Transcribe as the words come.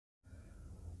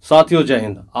साथियों जय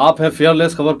हिंद। आप हैं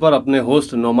फेयरलेस खबर पर अपने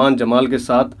होस्ट नौमान जमाल के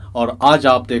साथ, और आज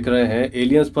आप देख रहे हैं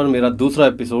एलियंस पर मेरा दूसरा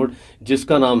एपिसोड,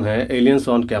 जिसका नाम है एलियंस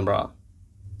ऑन कैमरा।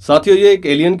 साथियों, ये एक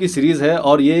एलियन की सीरीज है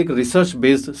और ये एक रिसर्च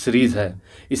बेस्ड सीरीज है।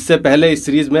 इससे पहले इस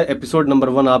सीरीज में एपिसोड नंबर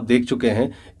 1 आप देख चुके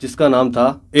हैं, जिसका नाम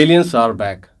था एलियंस आर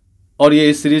बैक, और ये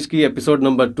इस सीरीज की एपिसोड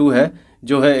नंबर 2 है,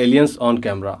 जो है एलियंस ऑन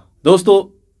कैमरा। दोस्तों,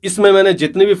 इसमें मैंने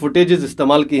जितनी भी फुटेजेस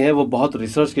इस्तेमाल की हैं वो बहुत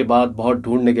रिसर्च के बाद, बहुत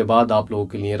ढूंढने के बाद आप लोगों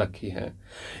के लिए रखी हैं।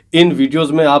 इन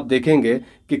वीडियोस में आप देखेंगे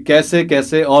कि कैसे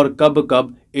कैसे और कब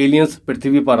कब एलियंस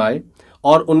पृथ्वी पर आए,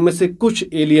 और उनमें से कुछ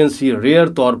एलियंस ही रेयर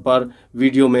तौर पर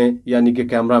वीडियो में यानी कि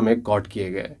कैमरा में कॉट किए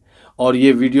गए। और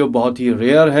ये वीडियो बहुत ही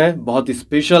रेयर हैं, बहुत ही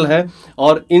स्पेशल है,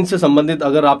 और इनसे संबंधित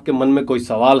अगर आपके मन में कोई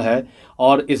सवाल है,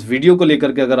 और इस वीडियो को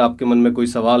लेकर के अगर आपके मन में कोई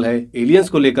सवाल है, एलियंस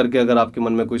को लेकर के अगर आपके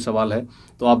मन में कोई सवाल है,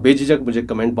 तो आप बेझिझक मुझे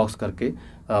कमेंट बॉक्स करके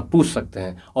पूछ सकते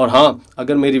हैं। और हाँ,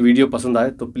 अगर मेरी वीडियो पसंद आए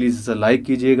तो प्लीज़ इसे लाइक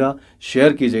कीजिएगा,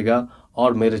 शेयर कीजिएगा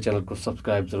और मेरे चैनल को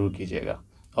सब्सक्राइब ज़रूर कीजिएगा।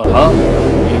 और हाँ,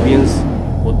 एलियंस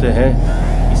होते हैं,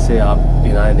 इसे आप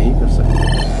डिनाई नहीं कर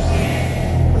सकते।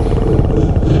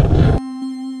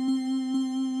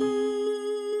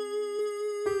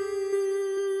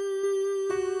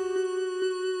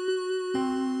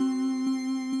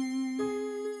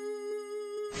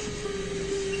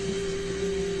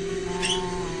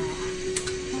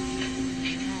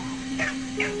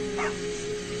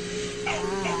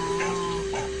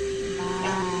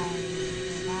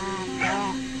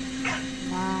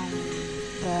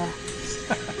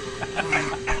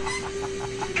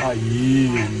 Aí,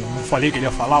 não falei que ele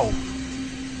ia falar, ô?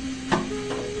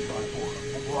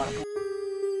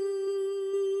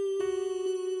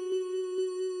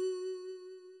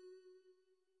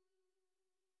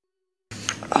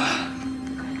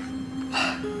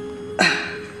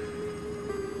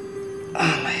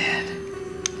 My head.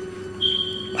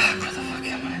 Where the fuck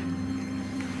am I?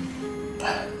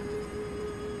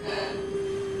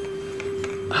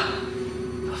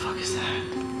 The fuck is that?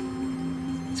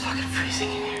 It's fucking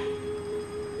freezing in here.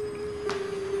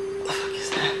 The fuck is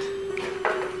that?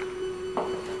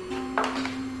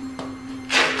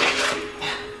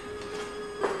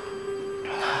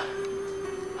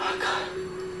 Oh god.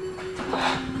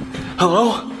 Hello?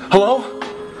 Hello?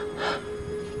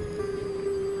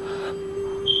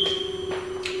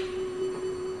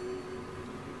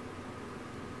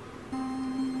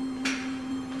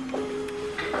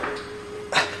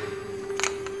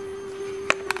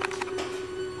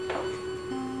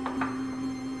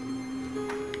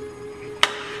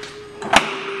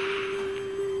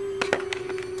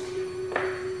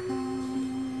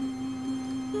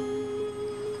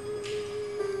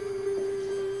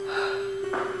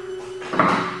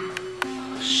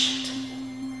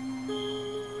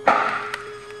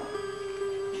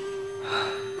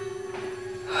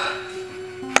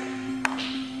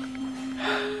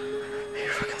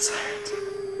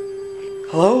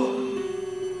 Hello?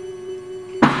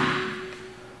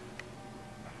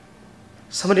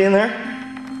 Somebody in there?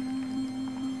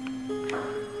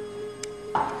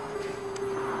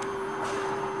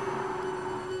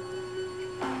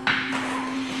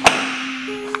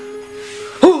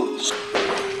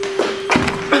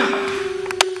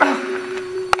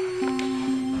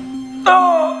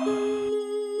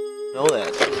 Know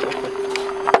that.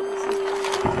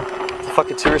 It's a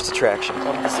fucking tourist attraction.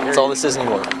 That's all this is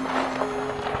anymore.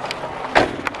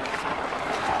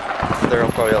 They're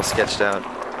probably all sketched out.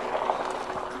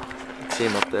 See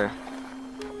him up there.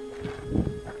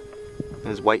 In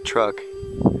his white truck.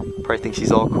 Probably thinks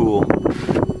he's all cool.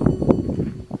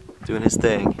 Doing his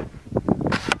thing.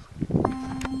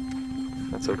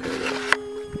 That's okay though.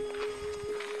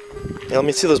 Yeah, let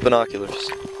me see those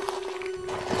binoculars.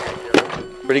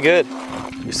 Pretty good.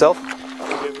 Yourself?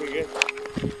 Pretty good.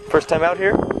 First time out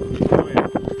here?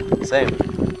 Same.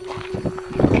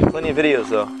 Plenty of videos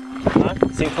though. Huh?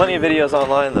 Seen plenty of videos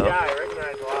online though. Yeah, I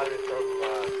recognize a lot of it from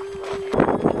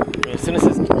I mean, as soon as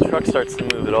his truck starts to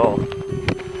move at all. You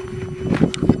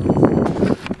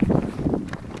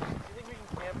think we can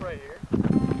camp right here?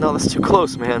 No, that's too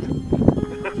close, man.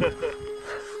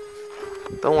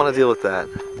 Don't want to deal with that.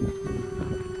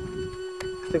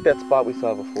 I think that spot we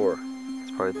saw before.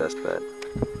 It's probably the best bet.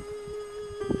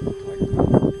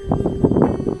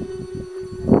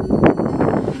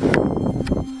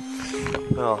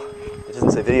 Well, it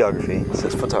doesn't say videography, it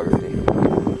says photography.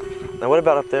 Now what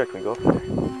about up there? Can we go up there?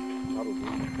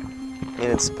 I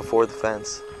mean, it's before the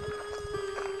fence.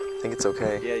 I think it's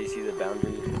okay. Yeah, you see the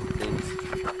boundary things?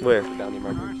 Where? The boundary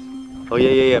markers. Oh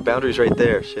yeah, boundary's right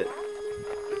there, shit.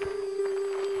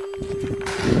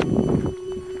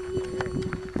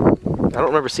 I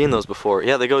don't remember seeing those before.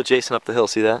 Yeah, they go adjacent up the hill,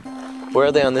 see that? Where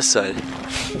are they on this side?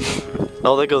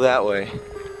 Oh, they go that way.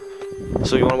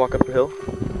 So you want to walk up the hill?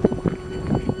 You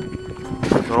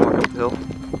want to walk up the hill?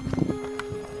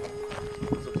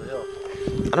 What's up the hill?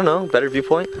 I don't know. Better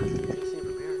viewpoint? You can see it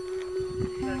from here.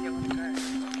 You gotta get one car.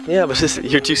 Yeah, but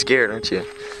you're too scared, aren't you?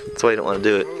 That's why you don't want to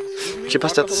do it. You should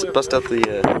bust out the.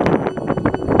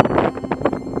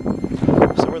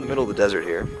 So we're in the middle of the desert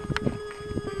here,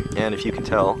 and if you can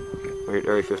tell, we're at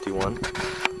Area 51.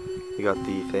 You got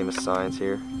the famous signs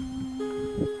here,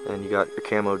 and you got your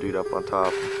camo dude up on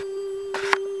top.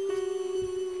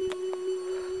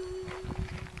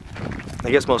 I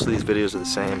guess most of these videos are the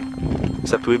same,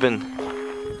 except we've been.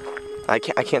 I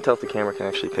can't tell if the camera can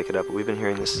actually pick it up, but we've been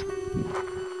hearing this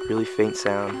really faint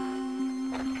sound.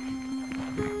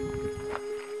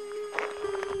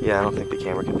 Yeah, I don't think the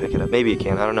camera can pick it up. Maybe it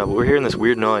can, I don't know. But we're hearing this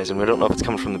weird noise, and we don't know if it's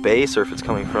coming from the base or if it's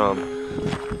coming from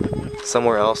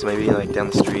somewhere else, maybe like down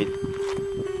the street.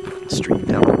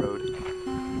 Down the road. I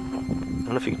don't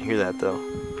know if you can hear that though.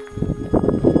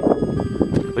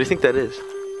 What do you think that is? I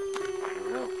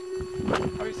don't know.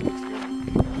 Probably some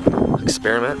experiment.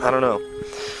 Experiment? I don't know.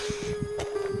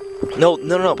 No,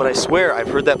 but I swear I've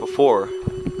heard that before.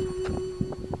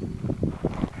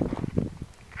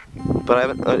 But I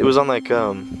haven't, it was on like,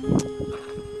 one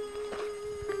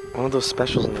of those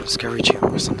specials on the Discovery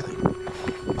Channel or something.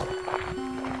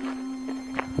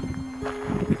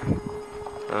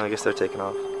 I guess they're taking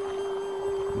off.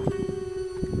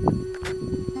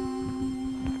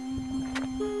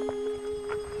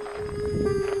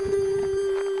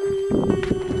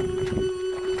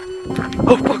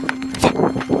 Oh, fuck!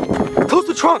 Close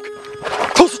the trunk!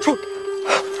 Close the trunk!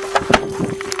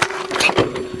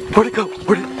 Where'd it go?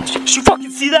 Did you fucking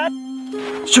see that?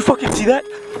 Did you fucking see that?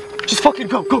 Just fucking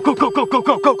go! Go!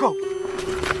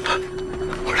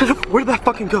 Where did that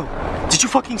fucking go? Did you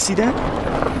fucking see that?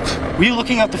 Were you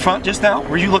looking out the front just now?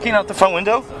 Were you looking out the front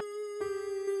window?